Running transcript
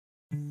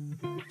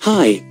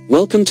Hi,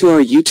 welcome to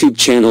our YouTube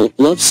channel,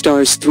 Love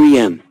Stars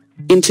 3M.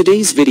 In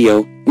today's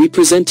video, we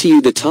present to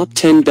you the top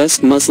 10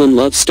 best Muslim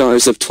love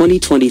stars of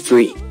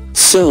 2023.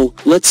 So,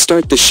 let's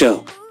start the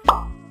show.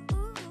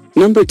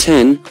 Number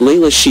 10,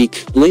 Layla Sheikh.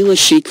 Layla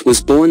Sheikh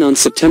was born on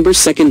September 2,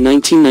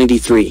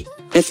 1993.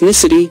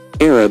 Ethnicity,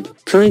 Arab.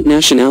 Current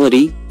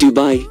nationality,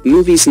 Dubai.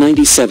 Movies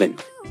 97.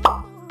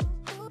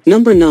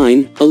 Number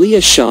 9,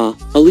 Aliyah Shah.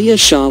 Aliyah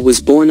Shah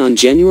was born on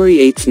January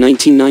 8,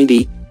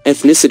 1990.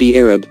 Ethnicity,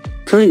 Arab.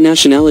 Current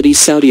nationality,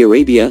 Saudi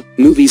Arabia.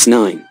 Movies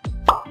 9.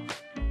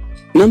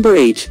 Number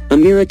 8,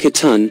 Amira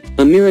Khatun.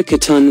 Amira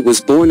Khatun was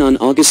born on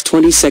August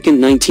 22,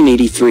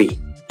 1983.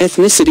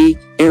 Ethnicity,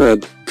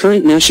 Arab.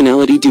 Current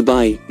nationality,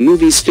 Dubai.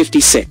 Movies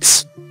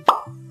 56.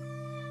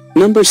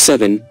 Number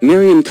 7,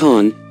 Mariam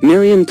Khan.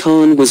 Mariam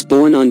Khan was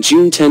born on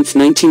June 10,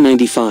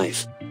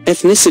 1995.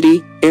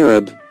 Ethnicity,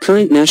 Arab.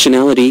 Current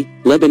nationality,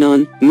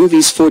 Lebanon.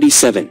 Movies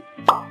 47.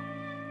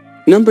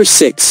 Number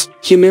 6,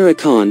 Humaira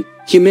Khan.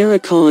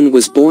 Humaira Khan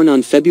was born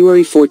on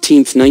February 14,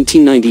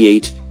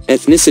 1998.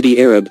 Ethnicity,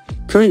 Arab.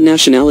 Current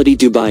nationality,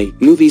 Dubai.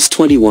 Movies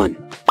 21.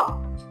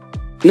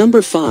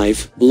 Number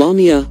 5,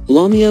 Lamia.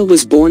 Lamia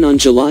was born on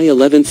July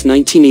 11,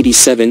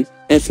 1987.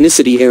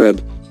 Ethnicity,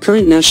 Arab.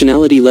 Current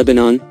nationality,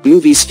 Lebanon.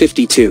 Movies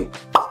 52.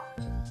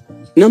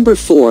 Number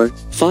 4,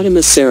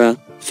 Fatima Sarah.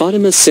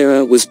 Fatima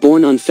Sarah was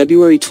born on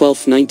February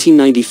 12,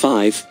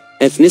 1995.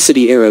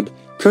 Ethnicity, Arab.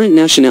 Current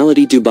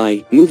nationality,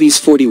 Dubai. Movies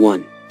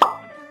 41.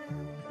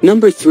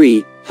 Number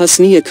 3,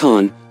 Hasniya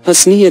Khan.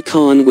 Hasniya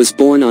Khan was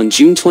born on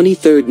June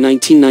 23,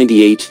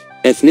 1998.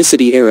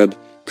 Ethnicity, Arab.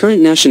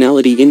 Current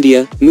nationality,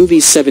 India.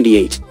 Movies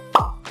 78.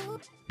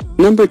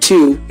 Number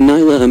 2,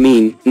 Naila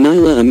Amin.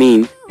 Naila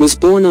Amin was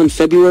born on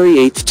February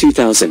 8,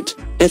 2000.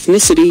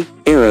 Ethnicity,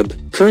 Arab.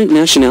 Current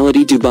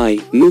nationality,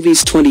 Dubai.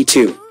 Movies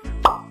 22.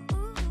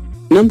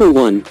 Number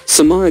 1,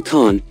 Samara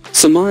Khan.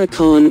 Samara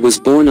Khan was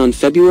born on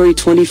February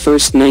 21,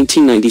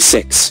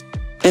 1996.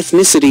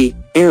 Ethnicity,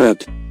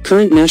 Arab.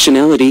 Current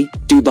nationality,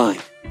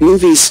 Dubai.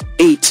 Movies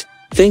 8.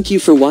 Thank you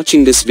for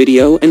watching this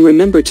video and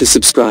remember to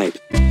subscribe.